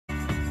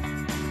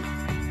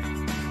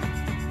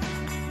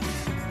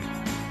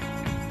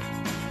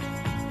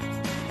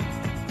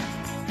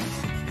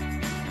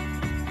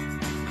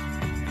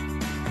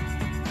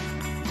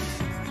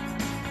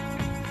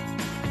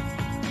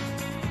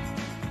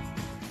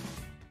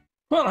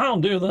Well, how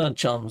do there,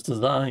 chums?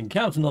 Today,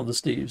 Captain of the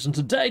Steves, and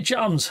today,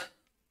 chums,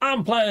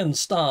 I'm playing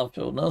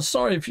Starfield. Now,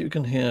 sorry if you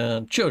can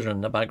hear children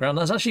in the background.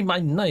 That's actually my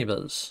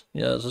neighbours.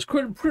 Yes, it's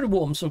pretty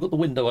warm, so I've got the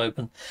window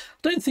open. I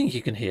don't think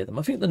you can hear them.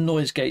 I think the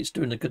noise gate's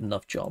doing a good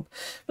enough job.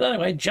 But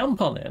anyway,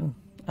 jump on in.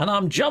 And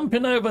I'm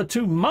jumping over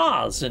to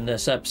Mars in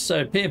this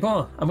episode,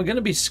 people. And we're going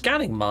to be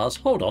scanning Mars.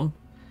 Hold on.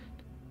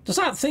 Does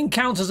that thing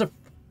count as a...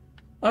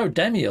 Oh,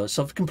 Deimos.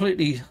 I've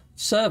completely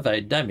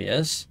surveyed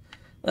Deimos.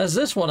 There's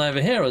this one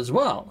over here as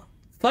well.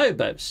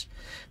 Phobos.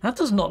 That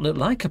does not look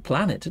like a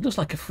planet. It looks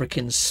like a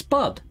freaking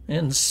spud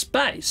in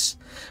space.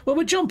 Well,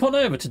 we'll jump on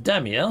over to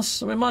Deimos,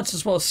 so we might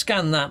as well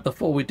scan that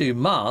before we do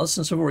Mars,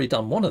 since we've already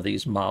done one of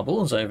these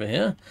marbles over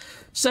here.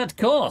 Set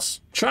course.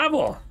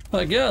 Travel.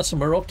 I guess,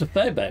 and we're up to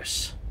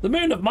Phobos. The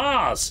moon of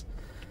Mars.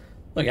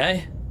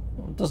 Okay.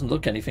 Well, it doesn't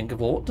look anything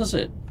of aught, does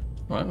it?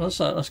 Right,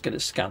 let's get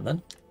it scanned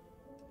then.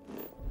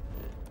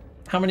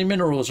 How many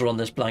minerals are on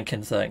this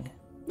blanking thing?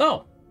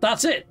 Oh,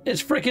 that's it.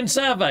 It's freaking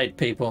surveyed,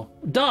 people.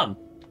 Done.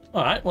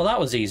 All right, well, that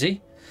was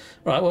easy.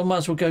 Right, well, might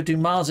as well go do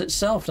Mars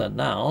itself then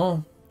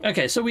now.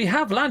 Okay, so we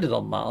have landed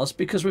on Mars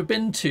because we've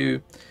been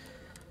to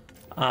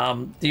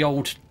the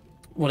old,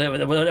 whatever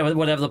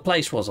the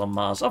place was on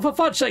Mars. Oh, for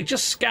fudge's sake,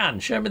 just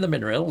scan. Show me the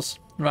minerals.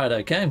 Right,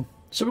 okay.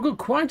 So we've got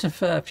quite a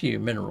fair few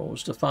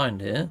minerals to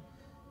find here.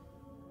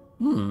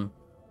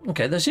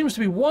 Okay, there seems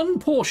to be one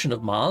portion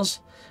of Mars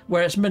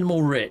where it's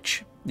minimal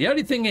rich. The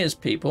only thing is,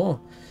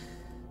 people,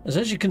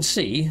 as you can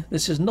see,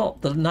 this is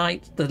not the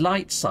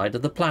light side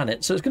of the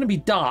planet, so it's going to be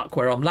dark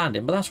where I'm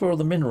landing, but that's where all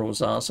the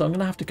minerals are, so I'm going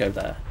to have to go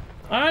there.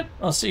 Alright,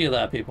 I'll see you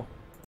there, people.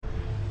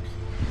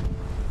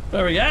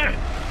 There we go.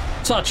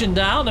 Touching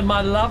down in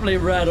my lovely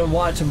red and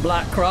white and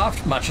black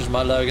craft, matches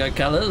my logo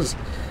colours.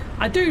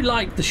 I do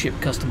like the ship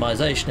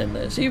customization in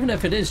this, even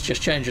if it is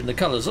just changing the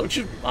colours.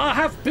 I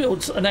have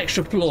built an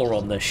extra floor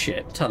on this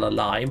ship, tell a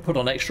lie, and put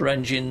on extra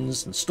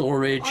engines and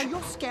storage. Are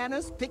your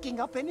scanners picking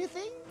up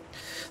anything?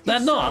 They're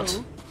If not.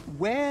 so,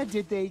 where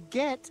did they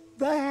get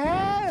the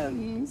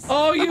hands?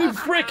 Oh, you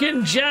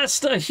frickin'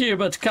 jester,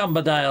 Hubert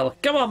Cumberdale.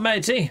 Come on,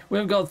 matey.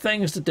 We've got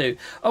things to do.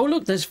 Oh,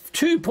 look, there's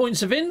 2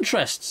 points of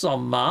interest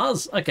on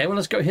Mars. Okay, well,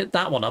 let's go hit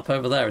that one up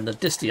over there in the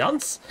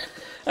distance.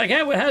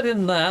 Okay, we're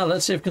heading there.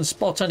 Let's see if we can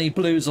spot any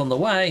blues on the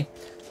way.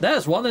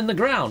 There's one in the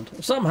ground.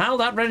 Somehow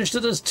that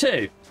registered as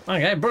 2.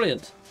 Okay,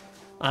 brilliant.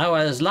 I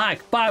always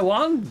like, buy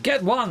one,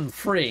 get one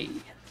free.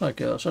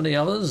 Okay, so any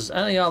others?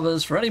 Any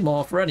others? For any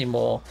more, for any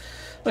more.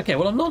 Okay,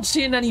 well, I'm not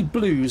seeing any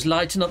blues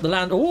lighting up the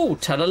land. Oh,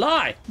 tell a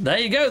lie. There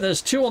you go.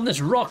 There's 2 on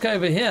this rock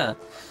over here.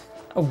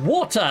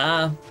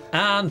 Water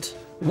and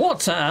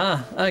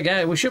water.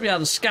 Okay, we should be able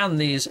to scan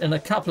these in a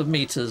couple of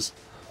meters.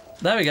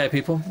 There we go,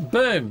 people.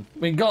 Boom.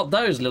 We got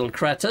those little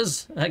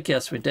craters. Heck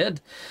yes, we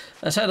did.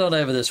 Let's head on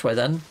over this way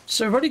then.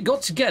 So we've already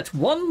got to get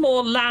one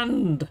more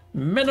land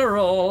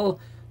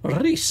mineral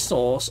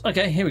resource.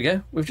 Okay, here we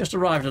go. We've just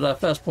arrived at our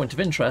first point of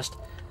interest.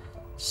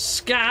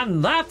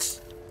 Scan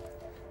that.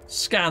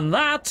 Scan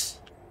that.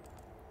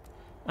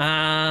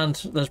 And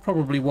there's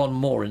probably one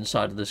more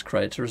inside of this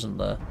crater, isn't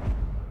there?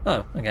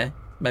 Oh, okay.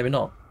 Maybe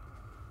not.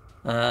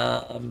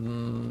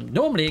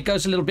 Normally it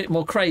goes a little bit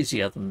more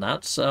crazier than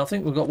that, so I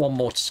think we've got one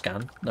more to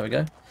scan. There we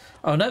go.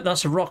 Oh no,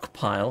 that's a rock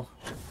pile.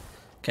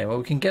 Okay, well,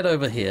 we can get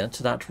over here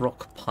to that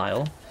rock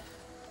pile.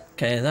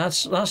 Okay,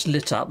 that's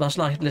lit up. That's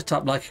lit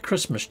up like a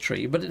Christmas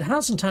tree, but it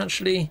hasn't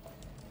actually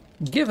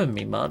given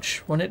me much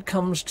when it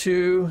comes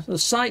to the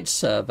site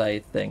survey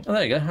thing. Oh,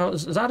 there you go.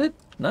 Is that it?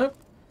 Nope.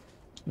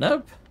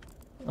 Nope.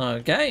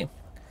 Okay.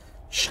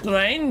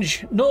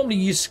 Strange. Normally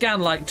you scan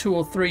like 2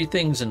 or 3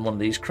 things in one of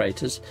these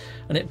craters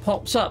and it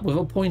pops up with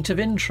a point of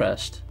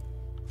interest.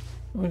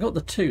 We've got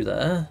the 2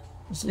 there.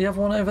 Is the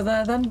other one over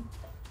there then?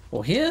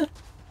 Or here?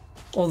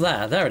 Or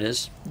there? There it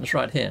is. It's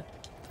right here.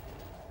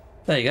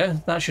 There you go.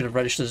 That should have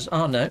registered as...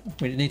 Oh no.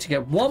 We need to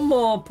get one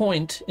more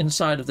point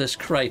inside of this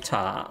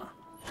crater.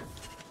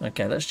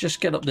 Okay, let's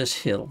just get up this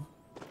hill.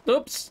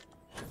 Oops.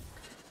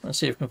 Let's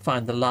see if we can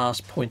find the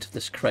last point of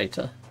this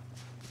crater.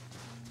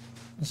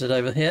 Is it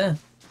over here?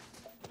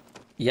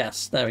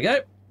 Yes, there we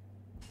go.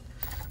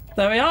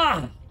 There we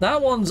are.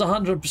 That one's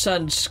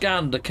 100%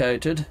 scanned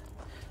decoded.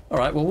 All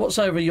right, well, what's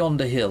over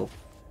yonder hill?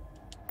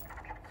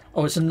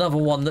 Oh, it's another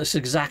one that's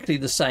exactly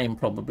the same,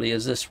 probably,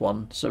 as this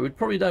one. So we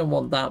probably don't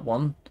want that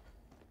one.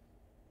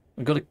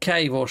 We've got a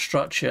cave or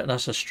structure, and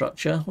that's a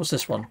structure. What's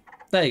this one?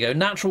 There you go,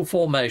 natural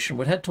formation.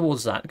 We'd head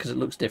towards that because it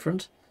looks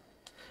different.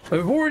 But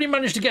we've already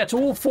managed to get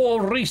all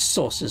 4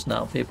 resources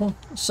now, people.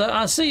 So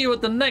I'll see you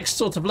at the next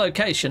sort of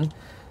location,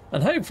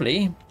 and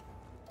hopefully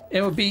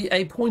it will be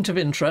a point of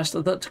interest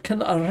that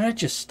can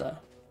register.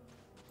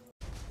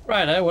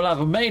 Righto, well,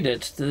 I've made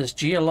it to this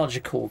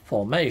geological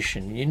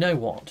formation. You know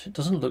what? It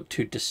doesn't look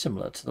too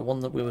dissimilar to the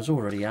one that we was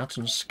already at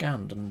and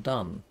scanned and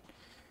done.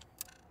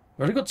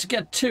 We've only got to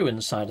get 2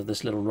 inside of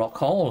this little rock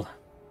hole.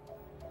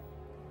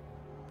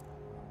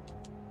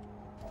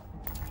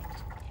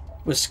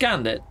 We've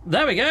scanned it.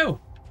 There we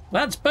go.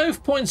 That's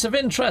both points of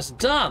interest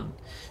done.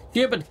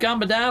 Hubert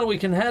Cumberdale, we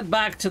can head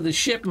back to the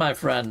ship, my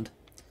friend.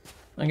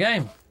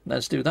 Okay.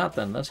 let's do that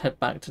then. Let's head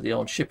back to the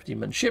old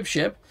Shippity-Man ship.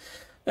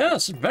 Yeah,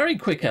 it's a very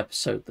quick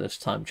episode this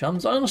time,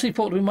 chums. I honestly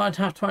thought we might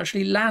have to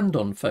actually land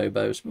on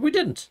Phobos, but we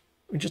didn't.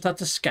 We just had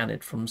to scan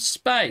it from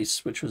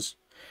space, which was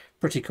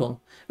pretty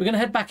cool. We're going to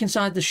head back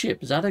inside the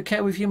ship. Is that okay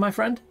with you, my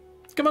friend?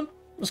 Come on,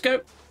 let's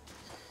go.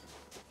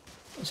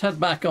 Let's head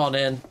back on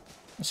in.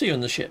 I'll see you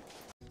in the ship.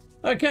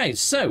 Okay,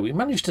 so we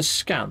managed to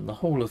scan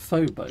the whole of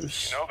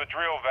Phobos. You know the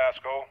drill,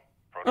 Vasco.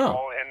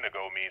 Protocol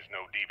Indigo means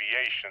no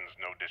deviations,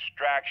 no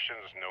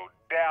distractions, no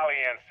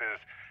dalliances.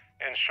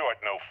 In short,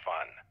 no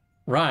fun.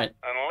 Right.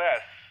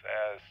 Unless,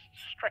 as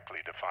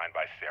strictly defined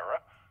by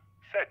Sarah,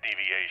 said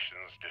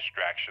deviations,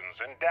 distractions,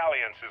 and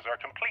dalliances are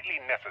completely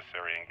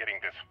necessary in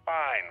getting this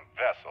fine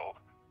vessel,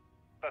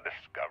 the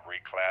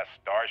Discovery-class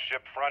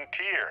Starship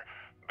Frontier,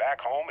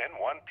 back home in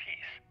one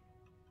piece.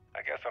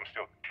 I guess I'm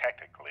still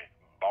technically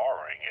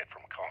borrowing it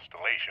from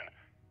Constellation,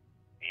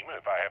 even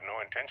if I have no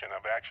intention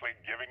of actually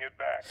giving it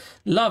back.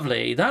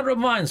 Lovely. That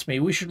reminds me,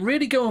 we should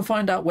really go and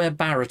find out where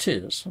Barrett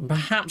is, and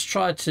perhaps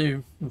try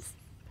to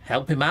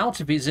help him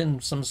out if he's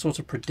in some sort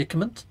of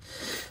predicament.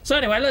 So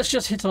anyway, let's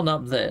just hit on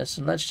up this,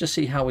 and let's just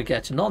see how we're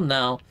getting on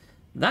now.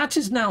 That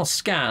is now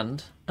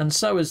scanned, and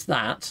so is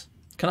that.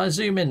 Can I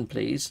zoom in,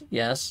 please?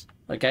 Yes.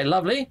 Okay,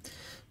 lovely.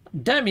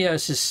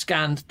 Demios is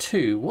scanned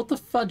too. What the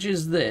fudge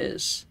is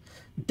this?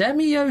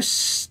 Demios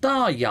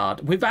Star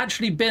Yard. We've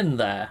actually been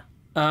there.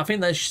 I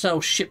think they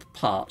sell ship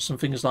parts and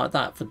things like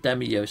that for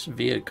Demios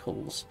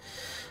vehicles.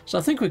 So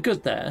I think we're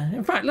good there.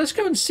 In fact, let's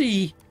go and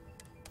see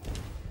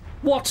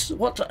what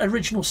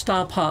original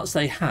star parts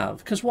they have.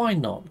 Because why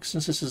not?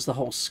 Since this is the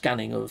whole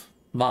scanning of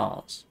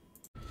Mars.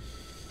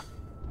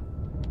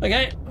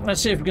 Okay,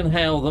 let's see if we can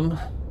hail them.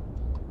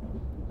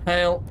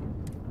 Hail.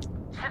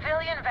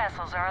 Civilian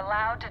vessels are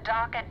allowed to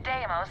dock at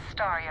Deimos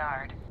Star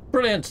Yard.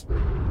 Brilliant.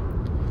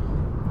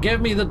 Give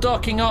me the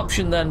docking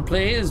option then,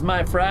 please,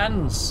 my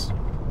friends.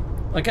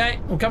 Okay,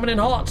 I'm coming in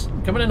hot.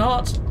 I'm coming in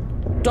hot.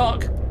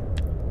 Dock.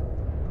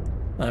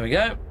 There we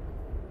go.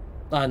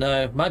 I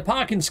know. My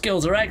parking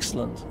skills are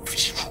excellent.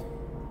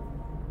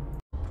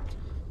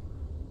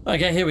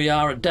 Okay, here we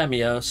are at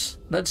Demios.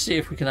 Let's see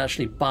if we can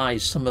actually buy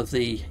some of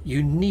the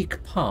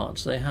unique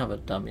parts they have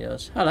at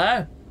Demios.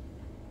 Hello?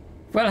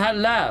 Well,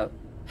 hello.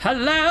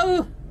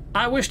 Hello?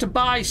 I wish to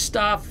buy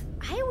stuff.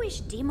 I wish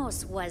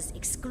Deimos was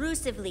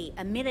exclusively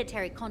a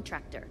military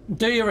contractor.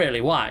 Do you really?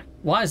 Why?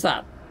 Why is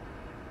that?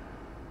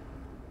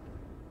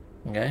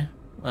 Okay.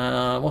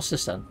 What's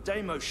this then?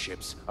 Deimos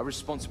ships are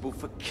responsible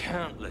for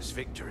countless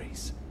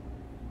victories.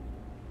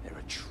 They're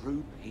a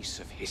true piece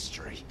of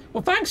history.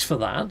 Well, thanks for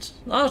that.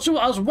 I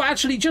was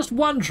actually just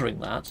wondering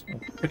that.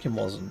 Frickin'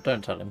 wasn't.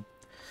 Don't tell him.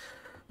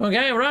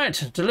 Okay,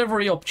 right.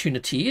 Delivery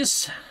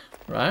opportunities.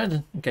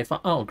 Right. Okay, fine.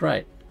 Oh,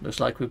 great. Looks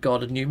like we've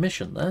got a new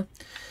mission there.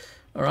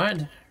 All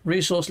right.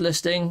 Resource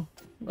listing.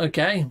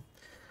 Okay.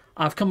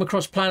 I've come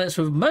across planets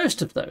with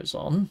most of those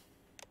on.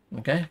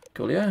 Okay,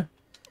 coolio.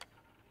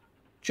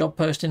 Job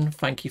posting.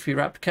 Thank you for your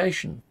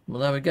application.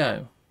 Well, there we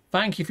go.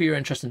 Thank you for your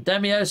interest in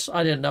Demios.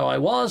 I didn't know I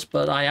was,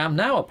 but I am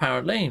now,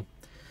 apparently.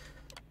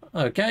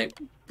 Okay,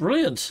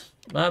 brilliant.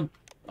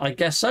 I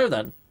guess so,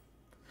 then.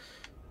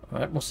 All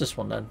right, what's this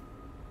one, then?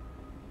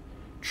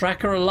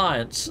 Tracker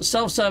Alliance,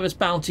 self-service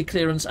bounty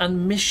clearance,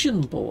 and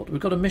mission board.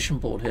 We've got a mission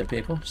board here,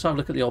 people. Let's have a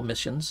look at the old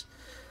missions.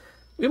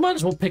 We might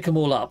as well pick them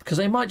all up, because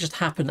they might just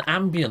happen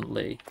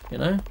ambiently, you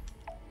know?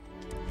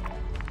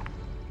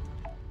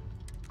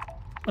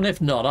 And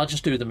if not, I'll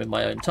just do them in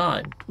my own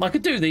time. I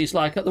could do these,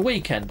 like, at the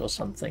weekend or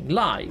something,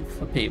 live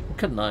for people,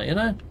 couldn't I, you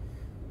know?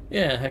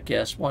 Yeah, heck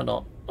yes, why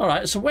not?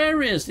 Alright, so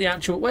where is the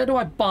actual... Where do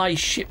I buy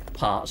ship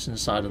parts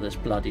inside of this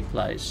bloody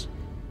place?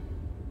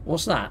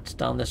 What's that?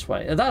 Down this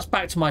way. That's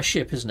back to my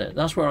ship, isn't it?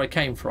 That's where I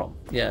came from.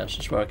 Yes,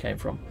 that's where I came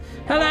from.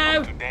 Hello!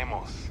 Welcome to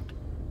Deimos.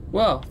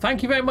 Well,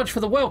 thank you very much for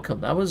the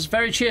welcome. That was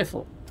very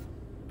cheerful.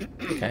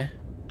 Okay.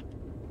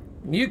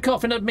 You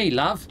coughing at me,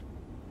 love?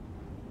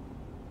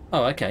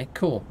 Oh, okay,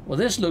 cool. Well,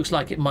 this looks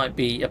like it might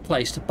be a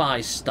place to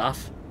buy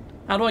stuff.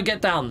 How do I get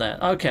down there?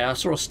 Okay, I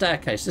saw a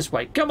staircase this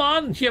way. Come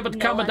on, you but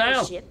come no down.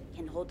 other ship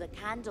can hold a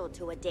candle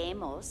to a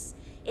Deimos.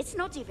 It's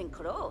not even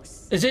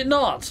close. Is it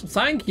not?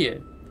 Thank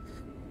you.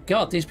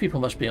 God, these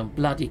people must be on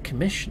bloody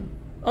commission.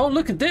 Oh,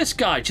 look at this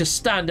guy just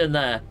standing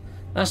there.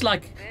 That's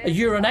like a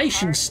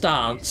urination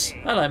stance.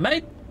 Hello,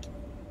 mate.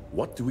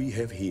 What do we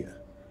have here?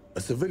 A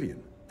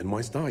civilian in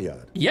my star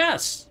yard.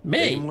 Yes,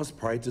 me. Deimos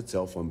prides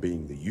itself on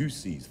being the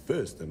UC's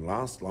first and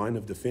last line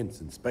of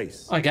defense in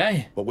space.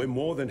 Okay. But we're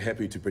more than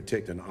happy to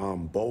protect and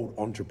arm bold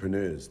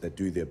entrepreneurs that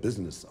do their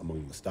business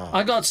among the stars.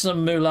 I got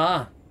some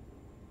moolah.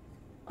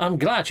 I'm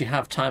glad you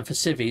have time for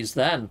civvies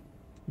then.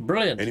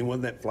 Brilliant.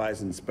 Anyone that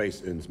flies in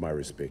space earns my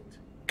respect.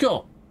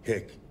 Cool.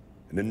 Heck,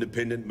 an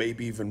independent may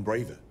be even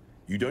braver.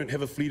 You don't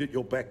have a fleet at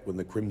your back when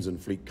the Crimson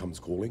Fleet comes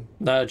calling.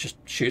 No, just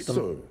shoot them.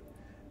 So,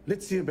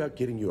 let's see about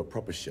getting you a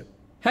proper ship.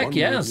 Heck One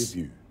yes. with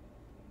you.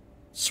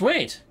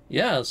 Sweet.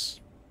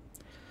 Yes.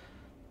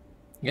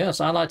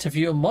 Yes, I like to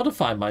view and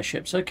modify my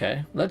ships.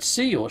 Okay, let's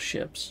see your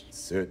ships.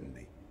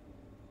 Certainly.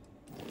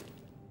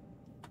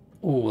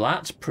 Oh,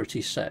 that's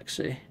pretty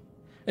sexy.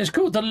 It's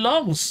called the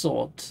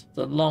Longsword.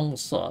 The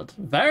Longsword.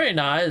 Very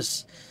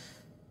nice.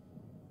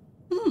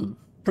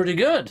 Pretty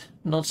good.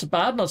 Not so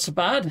bad, not so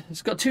bad.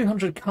 It's got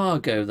 200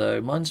 cargo, though.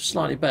 Mine's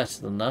slightly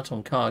better than that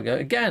on cargo.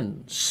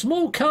 Again,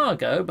 small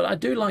cargo, but I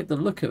do like the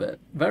look of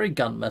it. Very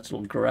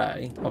gunmetal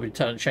grey. I'll be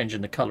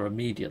changing the colour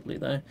immediately,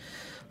 though.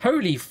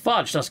 Holy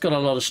fudge, that's got a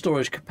lot of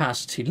storage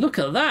capacity. Look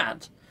at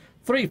that.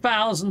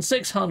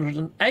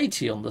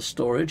 3,680 on the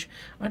storage.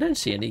 I don't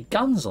see any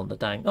guns on the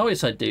dang. Oh,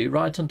 yes, I do.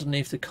 Right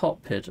underneath the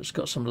cockpit. It's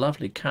got some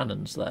lovely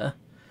cannons there.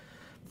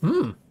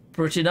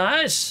 Pretty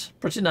nice.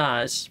 Pretty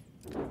nice.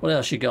 What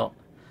else you got?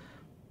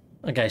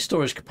 Okay,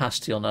 storage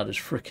capacity on that is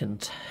freaking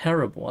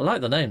terrible. I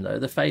like the name, though.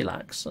 The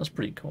Phalanx. That's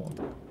pretty cool.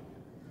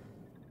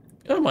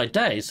 Oh, my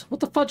days.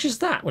 What the fudge is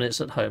that when it's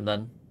at home,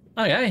 then?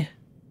 Okay.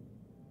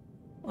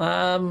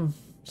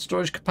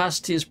 Storage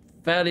capacity is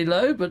fairly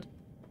low, but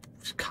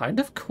it's kind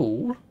of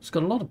cool. It's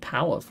got a lot of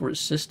power for its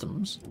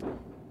systems.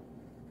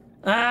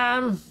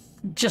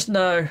 Just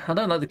no. I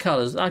don't like the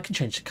colours. I can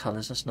change the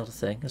colours. That's not a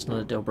thing. That's not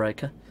a deal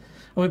breaker.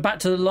 And we're back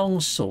to the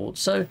longsword.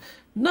 So,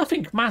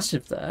 nothing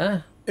massive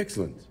there.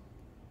 Excellent.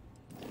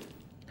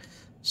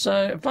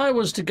 So, if I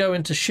was to go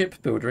into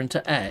Shipbuilder,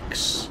 into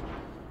X,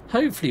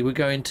 hopefully we're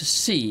going to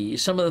see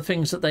some of the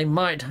things that they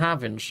might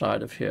have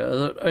inside of here.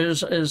 That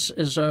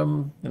is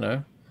you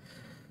know,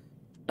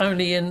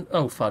 only in...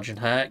 Oh, fudge and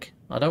heck.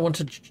 I don't want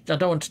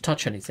to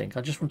touch anything.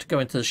 I just want to go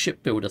into the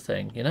shipbuilder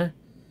thing, you know?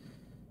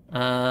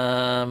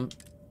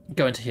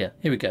 Go into here.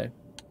 Here we go.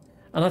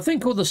 And I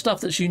think all the stuff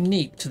that's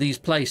unique to these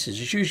places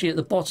is usually at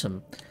the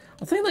bottom.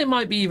 I think they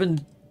might be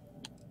even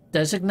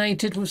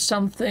designated with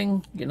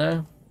something, you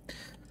know?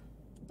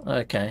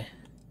 Okay.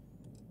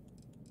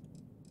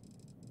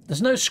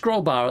 There's no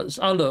scroll bar.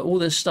 Oh, look, all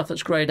this stuff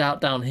that's greyed out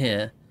down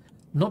here.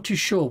 I'm not too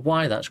sure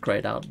why that's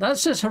greyed out. That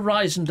says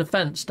Horizon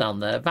Defense down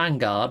there.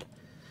 Vanguard.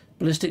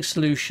 Ballistic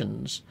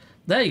Solutions.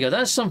 There you go.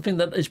 That's something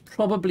that is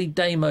probably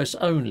Deimos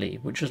only,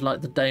 which is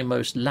like the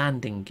Deimos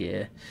landing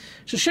gear.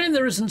 It's a shame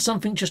there isn't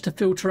something just to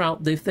filter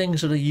out the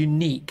things that are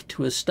unique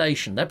to a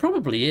station. There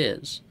probably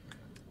is.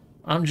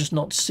 I'm just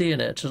not seeing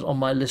it on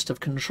my list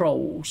of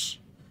controls.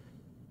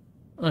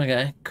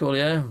 Okay,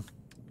 coolio.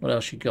 What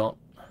else you got?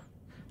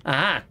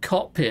 Ah,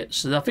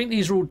 cockpits. I think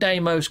these are all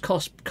Deimos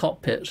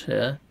cockpits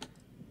here.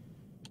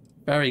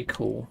 Very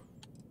cool.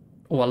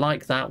 Oh, I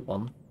like that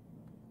one.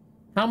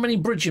 How many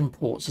bridging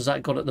ports has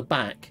that got at the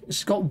back?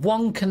 It's got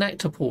one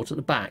connector port at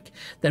the back.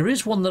 There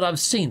is one that I've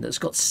seen that's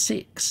got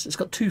 6. It's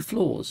got 2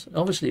 floors.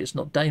 Obviously, it's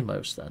not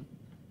Deimos then.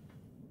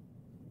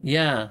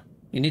 Yeah,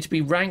 you need to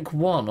be rank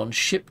 1 on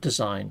ship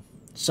design.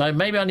 So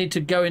maybe I need to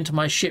go into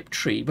my ship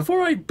tree.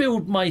 Before I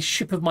build my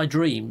ship of my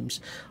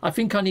dreams, I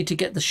think I need to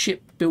get the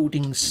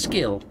shipbuilding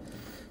skill.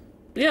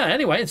 But yeah,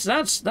 anyway,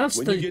 that's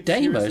when the you get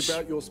Deimos. serious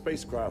about your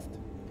spacecraft,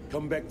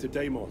 come back to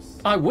Deimos.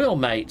 I will,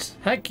 mate.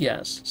 Heck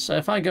yes. So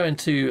if I go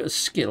into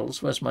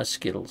skills, where's my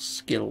skills?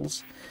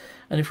 Skills.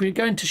 And if we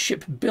go into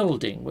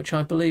shipbuilding, which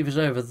I believe is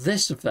over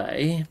this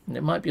way, and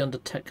it might be under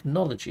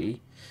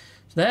technology.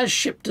 So there's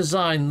ship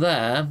design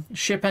there,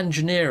 ship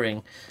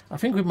engineering. I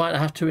think we might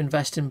have to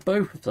invest in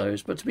both of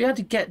those. But to be able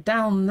to get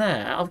down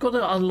there, I've got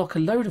to unlock a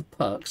load of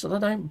perks that I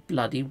don't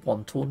bloody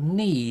want or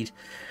need.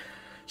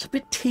 It's a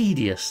bit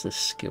tedious, this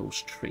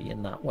skills tree,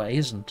 in that way,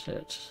 isn't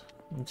it?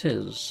 It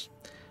is.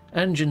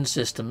 Engine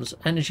systems,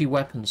 energy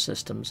weapon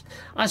systems.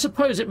 I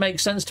suppose it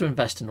makes sense to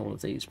invest in all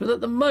of these, but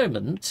at the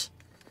moment,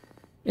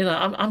 you know,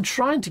 I'm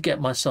trying to get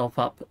myself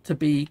up to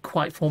be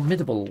quite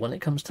formidable when it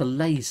comes to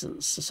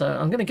lasers. So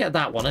I'm going to get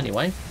that one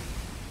anyway.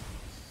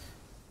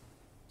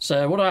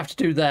 So what do I have to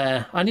do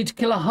there? I need to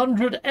kill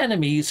 100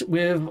 enemies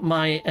with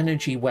my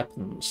energy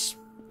weapons.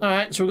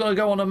 Alright, so we've got to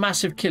go on a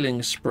massive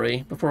killing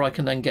spree before I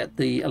can then get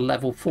the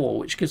level 4,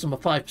 which gives them a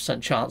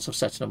 5% chance of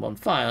setting them on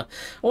fire.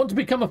 I want to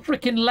become a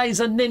freaking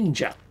laser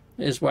ninja,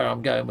 is where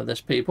I'm going with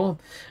this, people.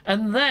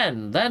 And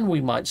then we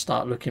might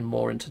start looking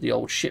more into the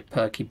old ship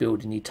perky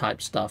building-y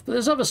type stuff. But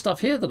there's other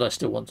stuff here that I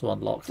still want to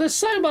unlock. There's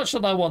so much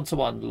that I want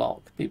to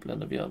unlock, people in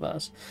the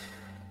viewerverse.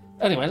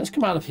 Anyway, let's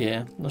come out of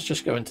here. Let's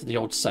just go into the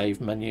old save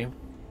menu.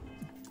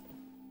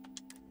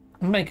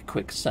 Make a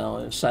quick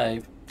save.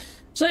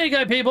 So there you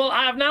go, people.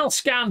 I have now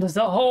scanned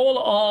the whole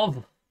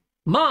of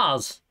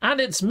Mars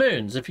and its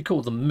moons, if you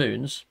call them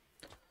moons.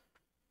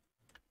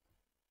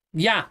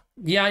 Yeah,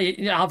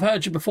 I've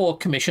heard you before,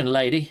 Commission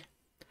Lady.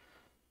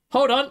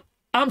 Hold on.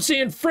 I'm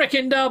seeing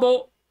frickin'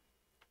 double.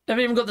 They've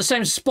even got the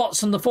same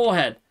spots on the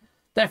forehead.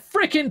 They're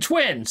frickin'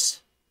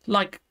 twins.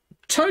 Like,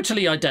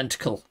 totally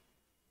identical.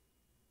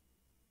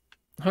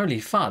 Holy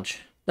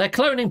fudge. They're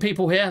cloning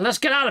people here. Let's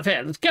get out of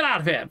here. Let's get out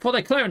of here before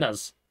they clone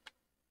us.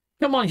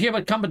 Come on,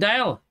 Hubert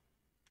Cumberdale.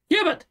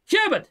 Hubert!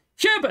 Hubert!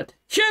 Hubert!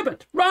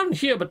 Hubert! Run,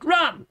 Hubert,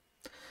 run!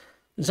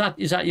 Is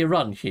that your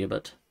run,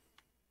 Hubert?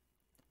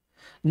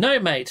 No,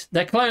 mate.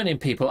 They're cloning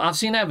people. I've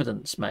seen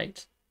evidence,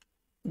 mate.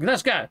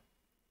 Let's go.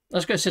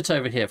 Let's go sit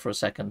over here for a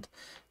second.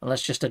 And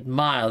let's just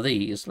admire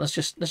these. Let's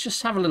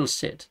just have a little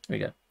sit. Here we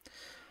go.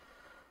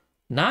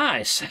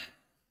 Nice.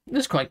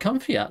 This is quite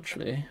comfy,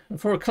 actually.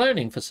 For a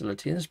cloning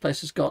facility, this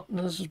place has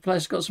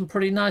got some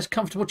pretty nice,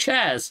 comfortable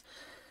chairs.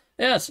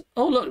 Yes.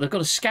 Oh, look, they've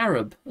got a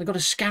scarab. They've got a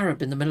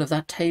scarab in the middle of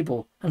that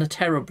table and a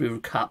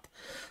Terrabrew cup.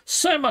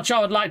 So much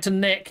I would like to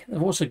nick.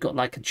 They've also got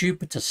like a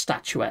Jupiter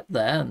statuette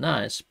there.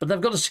 Nice. But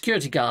they've got a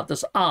security guard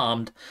that's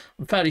armed.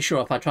 I'm fairly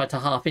sure if I try to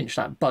half-inch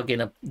that bug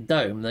in a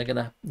dome, they're going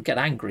to get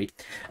angry.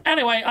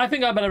 Anyway, I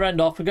think I better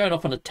end off. We're going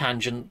off on a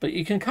tangent, but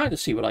you can kind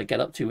of see what I get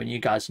up to when you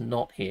guys are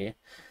not here.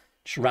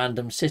 Just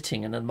random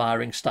sitting and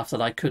admiring stuff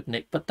that I could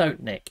nick but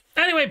don't nick.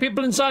 Anyway,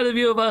 people inside the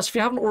Viewerverse, if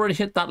you haven't already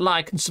hit that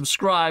like and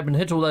subscribe and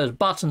hit all those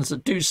buttons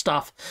that do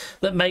stuff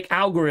that make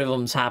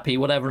algorithms happy,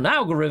 whatever an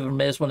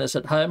algorithm is when it's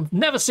at home.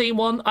 Never seen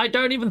one. I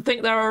don't even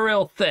think they're a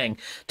real thing.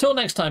 Till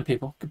next time,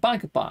 people. Goodbye,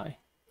 goodbye,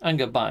 and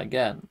goodbye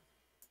again.